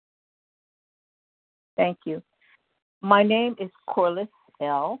Thank you. My name is Corlis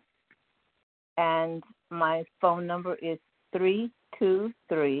L, and my phone number is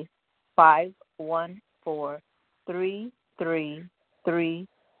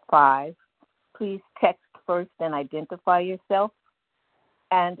 323-514-3335. Please text first and identify yourself.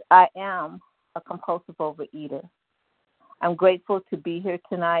 And I am a compulsive overeater. I'm grateful to be here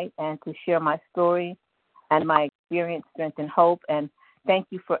tonight and to share my story and my experience, strength, and hope. And thank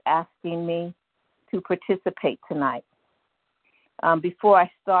you for asking me to participate tonight. Before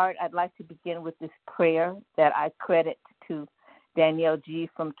I start, I'd like to begin with this prayer that I credit to Danielle G.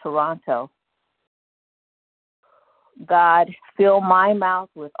 from Toronto. God, fill my mouth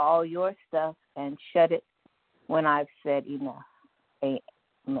with all your stuff and shut it when I've said enough. Amen.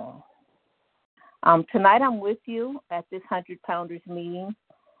 Tonight I'm with you at this 100-Pounders meeting,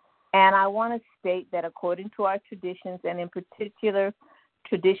 and I want to state that according to our traditions, and in particular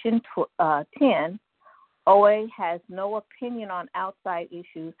Tradition 10, OA has no opinion on outside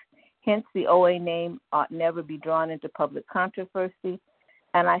issues, hence the OA name ought never be drawn into public controversy.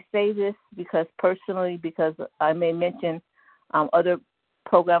 And I say this because I may mention other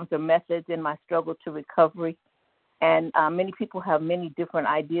programs or methods in my struggle to recovery, and many people have many different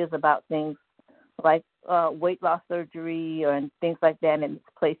ideas about things like weight loss surgery and things like that, and its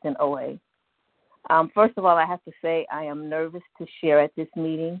place in OA. First of all, I have to say I am nervous to share at this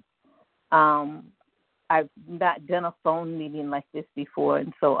meeting. I've not done a phone meeting like this before,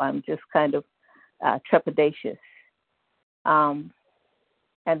 and so I'm just kind of trepidatious. And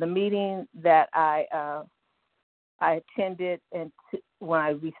the meeting that I attended when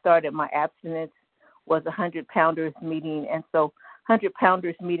I restarted my abstinence was a 100-Pounders meeting, and so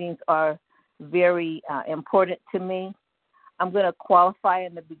 100-Pounders meetings are very important to me. I'm going to qualify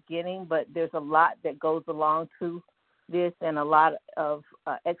in the beginning, but there's a lot that goes along to this and a lot of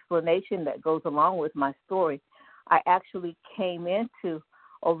explanation that goes along with my story. I actually came into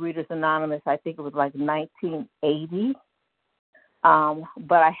Overeaters Anonymous, I think it was like 1980,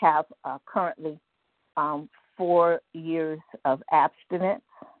 but I have currently 4 years of abstinence.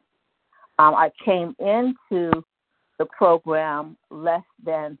 I came into the program less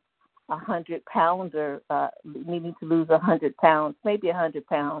than 100 pounds or needing to lose 100 pounds, maybe 100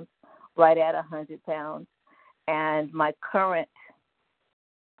 pounds, right at 100 pounds. And my current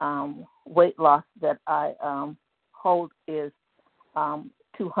weight loss that I hold is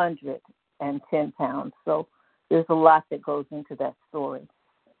 210 pounds. So there's a lot that goes into that story.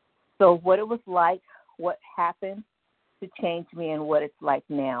 So what it was like, what happened to change me, and what it's like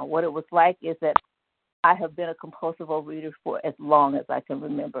now. What it was like is that I have been a compulsive overeater for as long as I can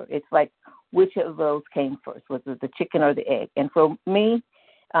remember. It's like, which of those came first? Was it the chicken or the egg? And for me,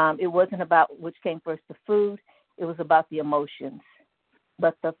 it wasn't about which came first, the food. It was about the emotions.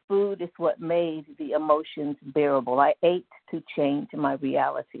 But the food is what made the emotions bearable. I ate to change my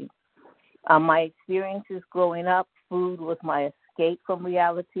reality. My experiences growing up, food was my escape from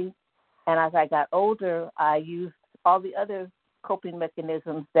reality. And as I got older, I used all the other coping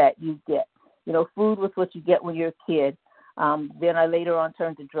mechanisms that you get. You know, food was what you get when you're a kid. Then I later on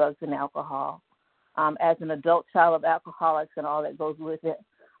turned to drugs and alcohol. As an adult child of alcoholics and all that goes with it,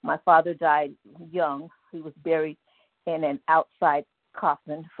 my father died young. He was buried in an outside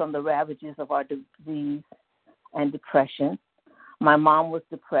coffin from the ravages of our disease and depression. My mom was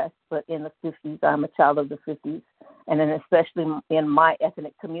depressed, but in the 50s, I'm a child of the 50s, and then especially in my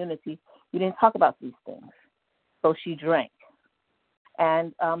ethnic community, you didn't talk about these things. So she drank.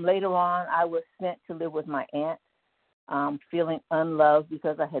 And later on, I was sent to live with my aunt, feeling unloved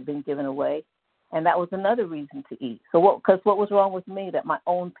because I had been given away. And that was another reason to eat. So because what was wrong with me that my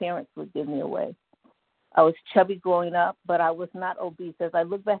own parents would give me away? I was chubby growing up, but I was not obese. As I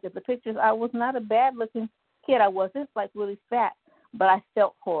look back at the pictures, I was not a bad-looking kid. I wasn't like really fat, but I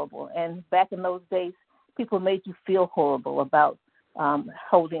felt horrible. And back in those days, people made you feel horrible about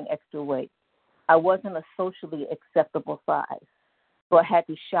holding extra weight. I wasn't a socially acceptable size. So I had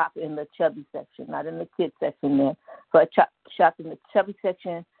to shop in the chubby section, not in the kids section then. So I shopped in the chubby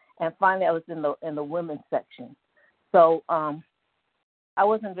section, and finally I was in the women's section. So I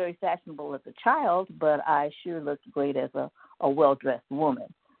wasn't very fashionable as a child, but I sure looked great as a well-dressed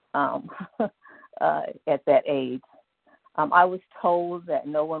woman at that age. I was told that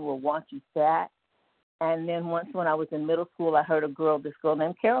no one will want you fat. And then once when I was in middle school, I heard this girl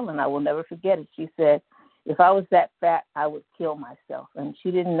named Carolyn, I will never forget it. She said, if I was that fat, I would kill myself. And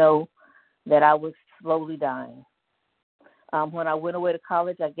she didn't know that I was slowly dying. When I went away to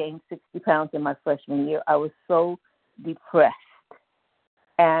college, I gained 60 pounds in my freshman year. I was so depressed.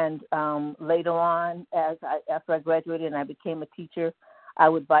 And later on, after I graduated and I became a teacher, I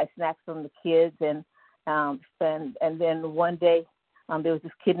would buy snacks from the kids, and And then one day there was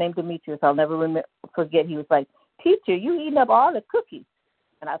this kid named Demetrius. I'll never forget. He was like, "Teacher, you eating up all the cookies."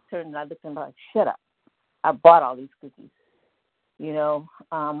 And I turned and I looked at him like, "Shut up. I bought all these cookies."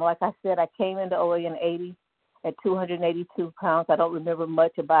 Like I said, I came into OA in 80 at 282 pounds. I don't remember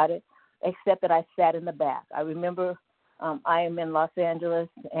much about it except that I sat in the back. I remember I am in Los Angeles,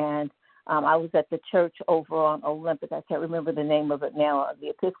 and I was at the church over on Olympic. I can't remember the name of it now, the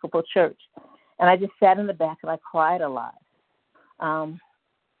Episcopal Church. And I just sat in the back, and I cried a lot.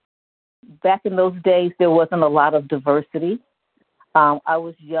 Back in those days, there wasn't a lot of diversity. I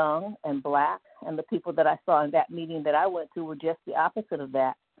was young and black, and the people that I saw in that meeting that I went to were just the opposite of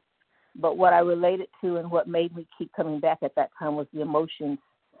that. But what I related to and what made me keep coming back at that time was the emotions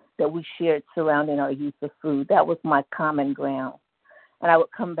that we shared surrounding our use of food. That was my common ground. And I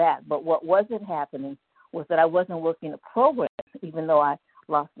would come back. But what wasn't happening was that I wasn't working a program, even though I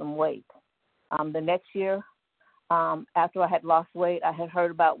lost some weight. The next year, after I had lost weight, I had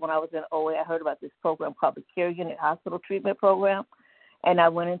heard about, when I was in OA, I heard about this program called the Care Unit Hospital Treatment Program. And I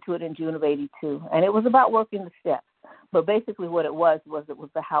went into it in June of 82. And it was about working the steps. But basically what it was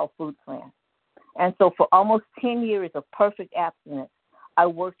the How Food Plan. And so for almost 10 years of perfect abstinence, I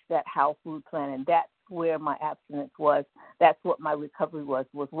worked that How Food Plan. And that's where my abstinence was. That's what my recovery was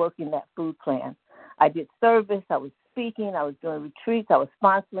working that food plan. I did service. I was speaking. I was doing retreats. I was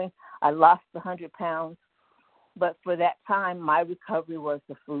sponsoring. I lost 100 pounds. But for that time, my recovery was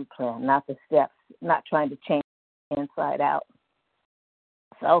the food plan, not the steps, not trying to change inside out.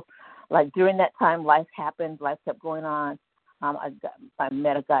 So, like during that time, life happened. Life kept going on. I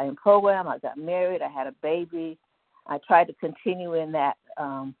met a guy in program. I got married. I had a baby. I tried to continue in that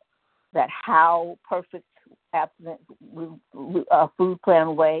how perfect abstinent food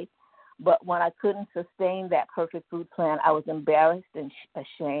plan way. But when I couldn't sustain that perfect food plan, I was embarrassed and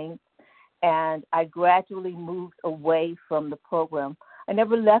ashamed. And I gradually moved away from the program. I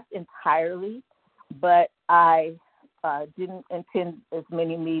never left entirely, but I didn't attend as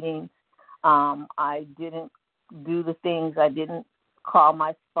many meetings. I didn't do the things. I didn't call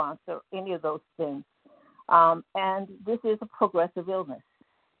my sponsor, any of those things. And this is a progressive illness.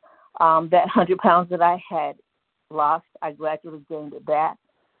 That 100 pounds that I had lost, I gradually gained it back.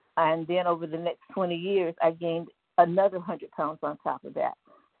 And then over the next 20 years, I gained another 100 pounds on top of that.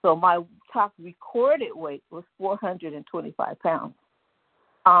 So my top recorded weight was 425 pounds.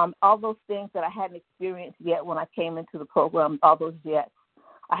 All those things that I hadn't experienced yet when I came into the program, all those jets,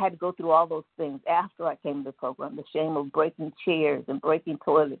 I had to go through all those things after I came to the program. The shame of breaking chairs and breaking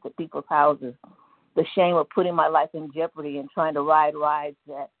toilets at people's houses. The shame of putting my life in jeopardy and trying to ride rides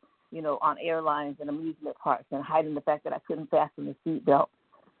that, on airlines and amusement parks and hiding the fact that I couldn't fasten the seatbelt.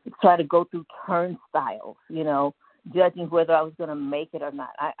 Try to go through turnstiles, judging whether I was going to make it or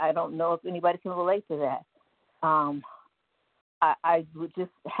not. I don't know if anybody can relate to that. I would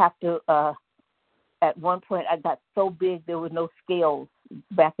just have to, at one point I got so big there were no scales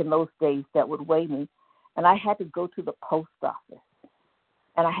back in those days that would weigh me. And I had to go to the post office.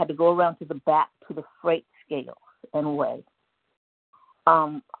 And I had to go around to the back to the freight scales and weigh.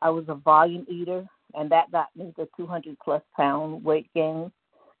 I was a volume eater, and that got me the 200-plus pound weight gain.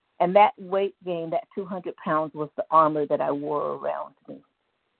 And that weight gain, that 200 pounds, was the armor that I wore around me.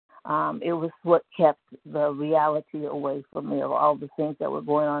 It was what kept the reality away from me of all the things that were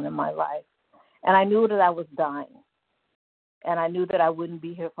going on in my life. And I knew that I was dying. And I knew that I wouldn't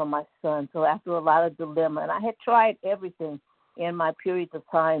be here for my son. So after a lot of dilemma, and I had tried everything in my periods of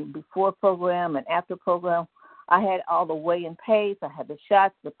time before program and after program. I had all the weigh and pace. I had the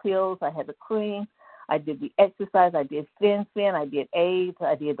shots, the pills. I had the cream. I did the exercise. I did Fin. I did AIDS.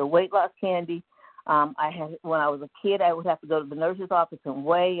 I did the weight loss candy. When I was a kid, I would have to go to the nurse's office and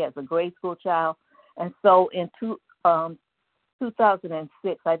weigh as a grade school child. And so in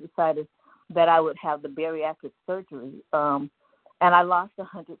 2006, I decided that I would have the bariatric surgery. And I lost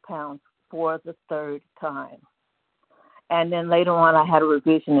 100 pounds for the third time. And then later on, I had a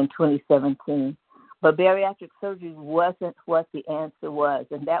revision in 2017. But bariatric surgery wasn't what the answer was,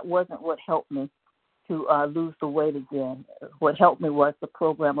 and that wasn't what helped me to lose the weight again. What helped me was the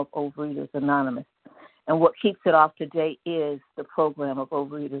program of Overeaters Anonymous. And what keeps it off today is the program of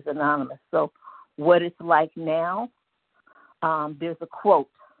Overeaters Anonymous. So what it's like now, there's a quote,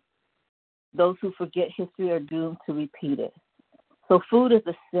 "Those who forget history are doomed to repeat it." So food is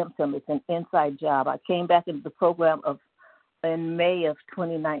a symptom. It's an inside job. I came back into the program in May of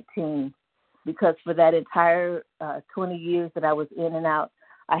 2019 because for that entire 20 years that I was in and out,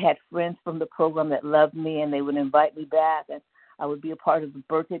 I had friends from the program that loved me, and they would invite me back, and I would be a part of the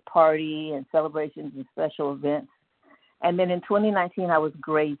birthday party and celebrations and special events. And then in 2019, I was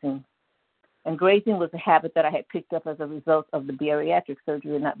grazing. And grazing was a habit that I had picked up as a result of the bariatric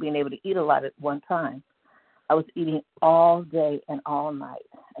surgery and not being able to eat a lot at one time. I was eating all day and all night,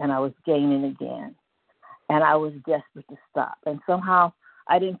 and I was gaining again. And I was desperate to stop. And somehow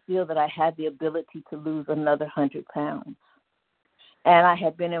I didn't feel that I had the ability to lose another 100 pounds. And I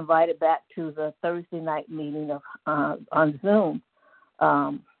had been invited back to the Thursday night meeting of on Zoom.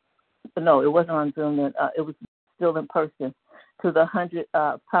 No, it wasn't on Zoom. It was still in person, to the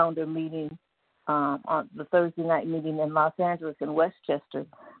 100-pounder meeting on the Thursday night meeting in Los Angeles in Westchester,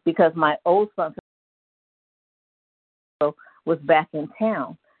 because my old sponsor was back in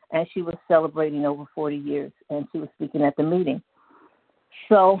town, and she was celebrating over 40 years, and she was speaking at the meeting.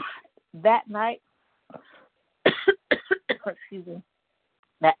 So that night, excuse me,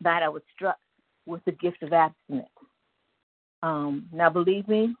 that night I was struck with the gift of abstinence. Now, believe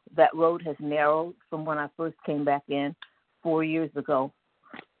me, that road has narrowed from when I first came back in 4 years ago.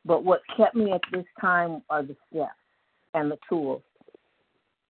 But what kept me at this time are the steps and the tools.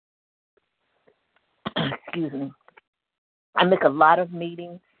 Excuse me. I make a lot of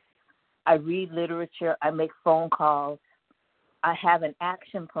meetings. I read literature. I make phone calls. I have an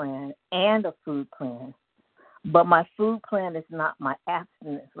action plan and a food plan. But my food plan is not my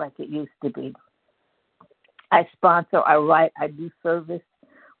abstinence like it used to be. I sponsor, I write, I do service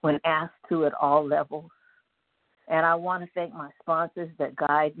when asked to at all levels. And I want to thank my sponsors that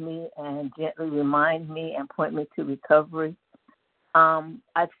guide me and gently remind me and point me to recovery.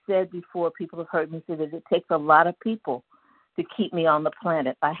 I've said before, people have heard me say that it takes a lot of people to keep me on the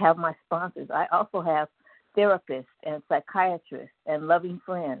planet. I have my sponsors. I also have therapists and psychiatrists and loving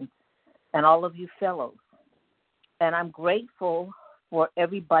friends and all of you fellows. And I'm grateful for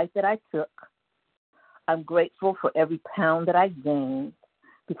every bite that I took. I'm grateful for every pound that I gained,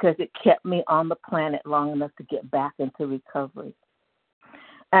 because it kept me on the planet long enough to get back into recovery.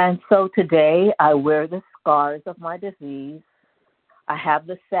 And so today I wear the scars of my disease. I have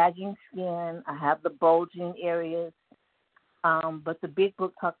the sagging skin. I have the bulging areas. But the big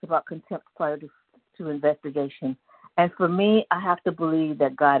book talks about contempt prior to investigation. And for me, I have to believe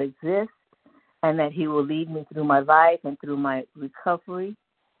that God exists and that he will lead me through my life and through my recovery.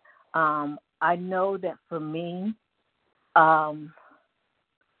 I know that for me, I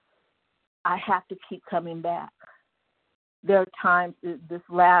have to keep coming back. There are times, this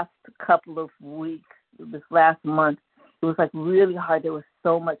last couple of weeks, this last month, it was like really hard. There was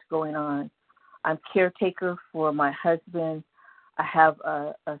so much going on. I'm caretaker for my husband. I have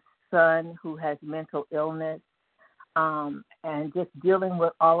a son who has mental illness, and just dealing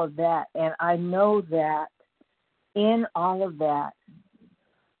with all of that. And I know that in all of that,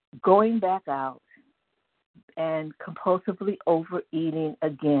 going back out and compulsively overeating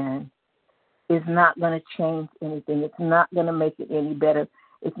again is not going to change anything. It's not going to make it any better.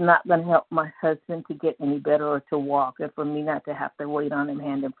 It's not going to help my husband to get any better or to walk, and for me not to have to wait on him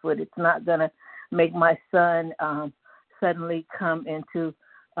hand and foot. It's not going to make my son suddenly come into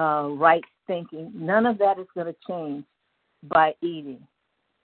right thinking. None of that is going to change by eating.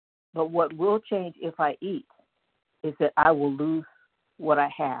 But what will change if I eat is that I will lose what I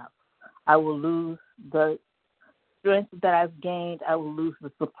have. I will lose the strength that I've gained. I will lose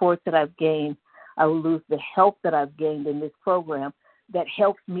the support that I've gained. I will lose the help that I've gained in this program that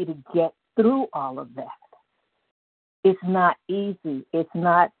helps me to get through all of that. It's not easy. It's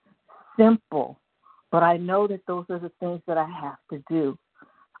not simple. But I know that those are the things that I have to do.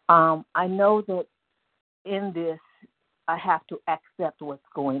 I know that in this, I have to accept what's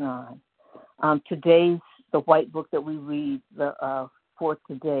going on. Today's, the white book that we read, for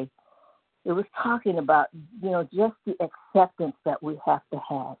today, it was talking about, just the acceptance that we have to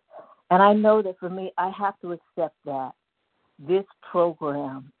have. And I know that for me, I have to accept that this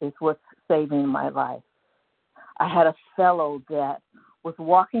program is what's saving my life. I had a fellow that was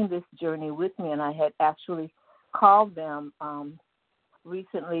walking this journey with me, and I had actually called them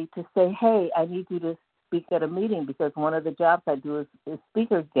recently to say, hey, I need you to speak at a meeting because one of the jobs I do is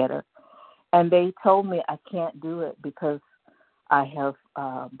speaker getter. And they told me I can't do it because I have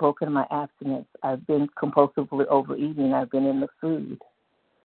broken my abstinence. I've been compulsively overeating. I've been in the food.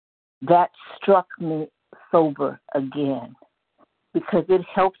 That struck me sober again because it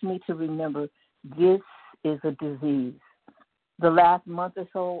helped me to remember this is a disease. The last month or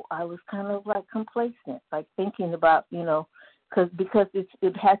so, I was kind of like complacent, like thinking about, because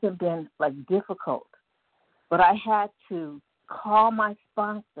it hasn't been like difficult. But I had to call my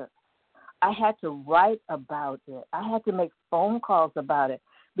sponsor. I had to write about it. I had to make phone calls about it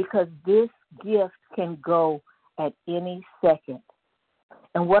because this gift can go at any second.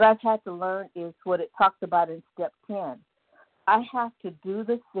 And what I've had to learn is what it talks about in step 10. I have to do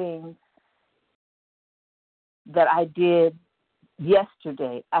the things that I did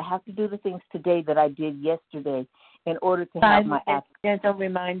yesterday. I have to do the things today that I did yesterday in order to have my gentle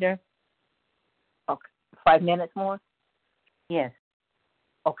reminder. Okay, 5 minutes more? Yes.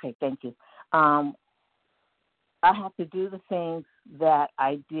 Okay, thank you. I have to do the things that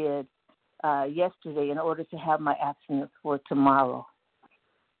I did yesterday in order to have my abstinence for tomorrow.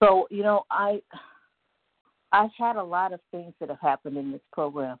 So, I've had a lot of things that have happened in this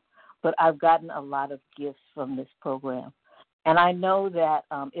program, but I've gotten a lot of gifts from this program. And I know that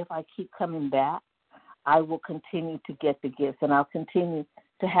if I keep coming back, I will continue to get the gifts, and I'll continue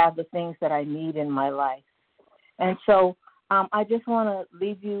to have the things that I need in my life. And so I just want to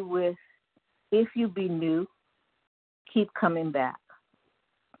leave you with, if you be new, keep coming back.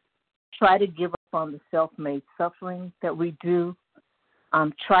 Try to give up on the self-made suffering that we do.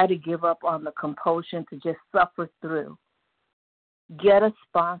 Try to give up on the compulsion to just suffer through. Get a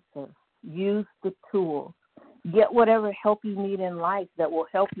sponsor. Use the tools. Get whatever help you need in life that will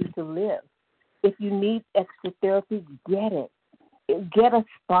help you to live. If you need extra therapy, get it. Get a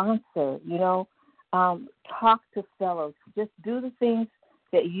sponsor, talk to fellows. Just do the things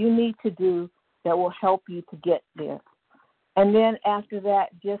that you need to do that will help you to get there. And then after that,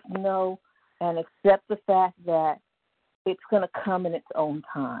 just know and accept the fact that it's going to come in its own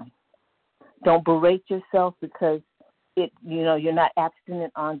time. Don't berate yourself because you're not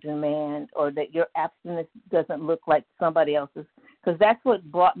abstinent on demand, or that your abstinence doesn't look like somebody else's, because that's what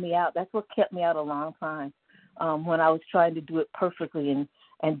brought me out. That's what kept me out a long time when I was trying to do it perfectly and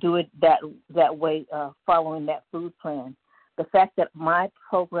do it that way, following that food plan. The fact that my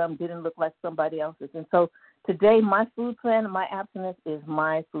program didn't look like somebody else's. And so today my food plan and my abstinence is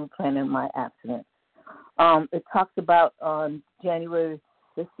my food plan and my abstinence. It talks about on January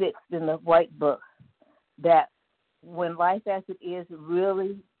the 6th in the White Book that when life as it is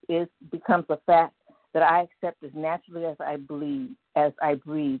really becomes a fact that I accept as naturally as I breathe,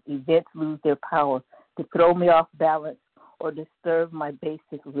 events lose their power to throw me off balance or disturb my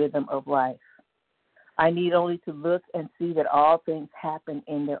basic rhythm of life. I need only to look and see that all things happen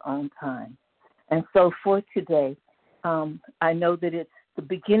in their own time. And so for today, I know that it's the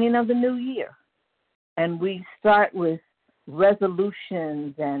beginning of the new year, and we start with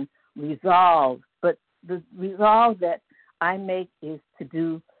resolutions and resolves, but the resolve that I make is to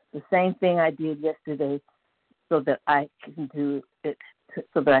do the same thing I did yesterday so that I can do it,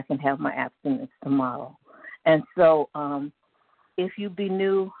 so that I can have my abstinence tomorrow. And so if you be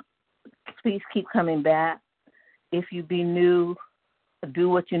new, please keep coming back. If you be new, do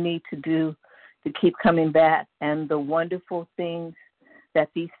what you need to do to keep coming back. And the wonderful things that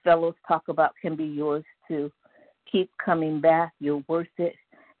these fellows talk about can be yours too. Keep coming back. You're worth it.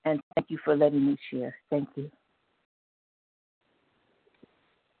 And thank you for letting me share. Thank you.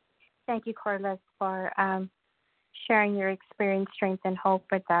 Thank you, Corlis, for sharing your experience, strength, and hope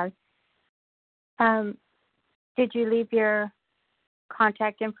with us. Did you leave your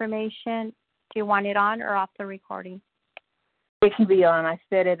contact information? Do you want it on or off the recording? It can be on. I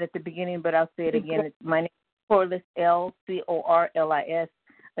said it at the beginning, but I'll say it again. My name is Corlis L, Corlis,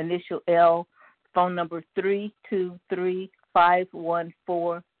 initial L, phone number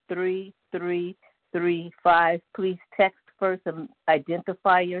 323-514-3335. Please text first and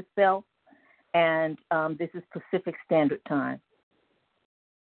identify yourself. And this is Pacific Standard Time.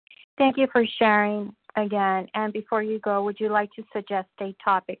 Thank you for sharing again. And before you go, would you like to suggest a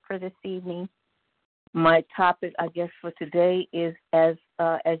topic for this evening? My topic, I guess, for today is, as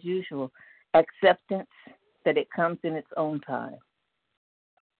usual, acceptance that it comes in its own time.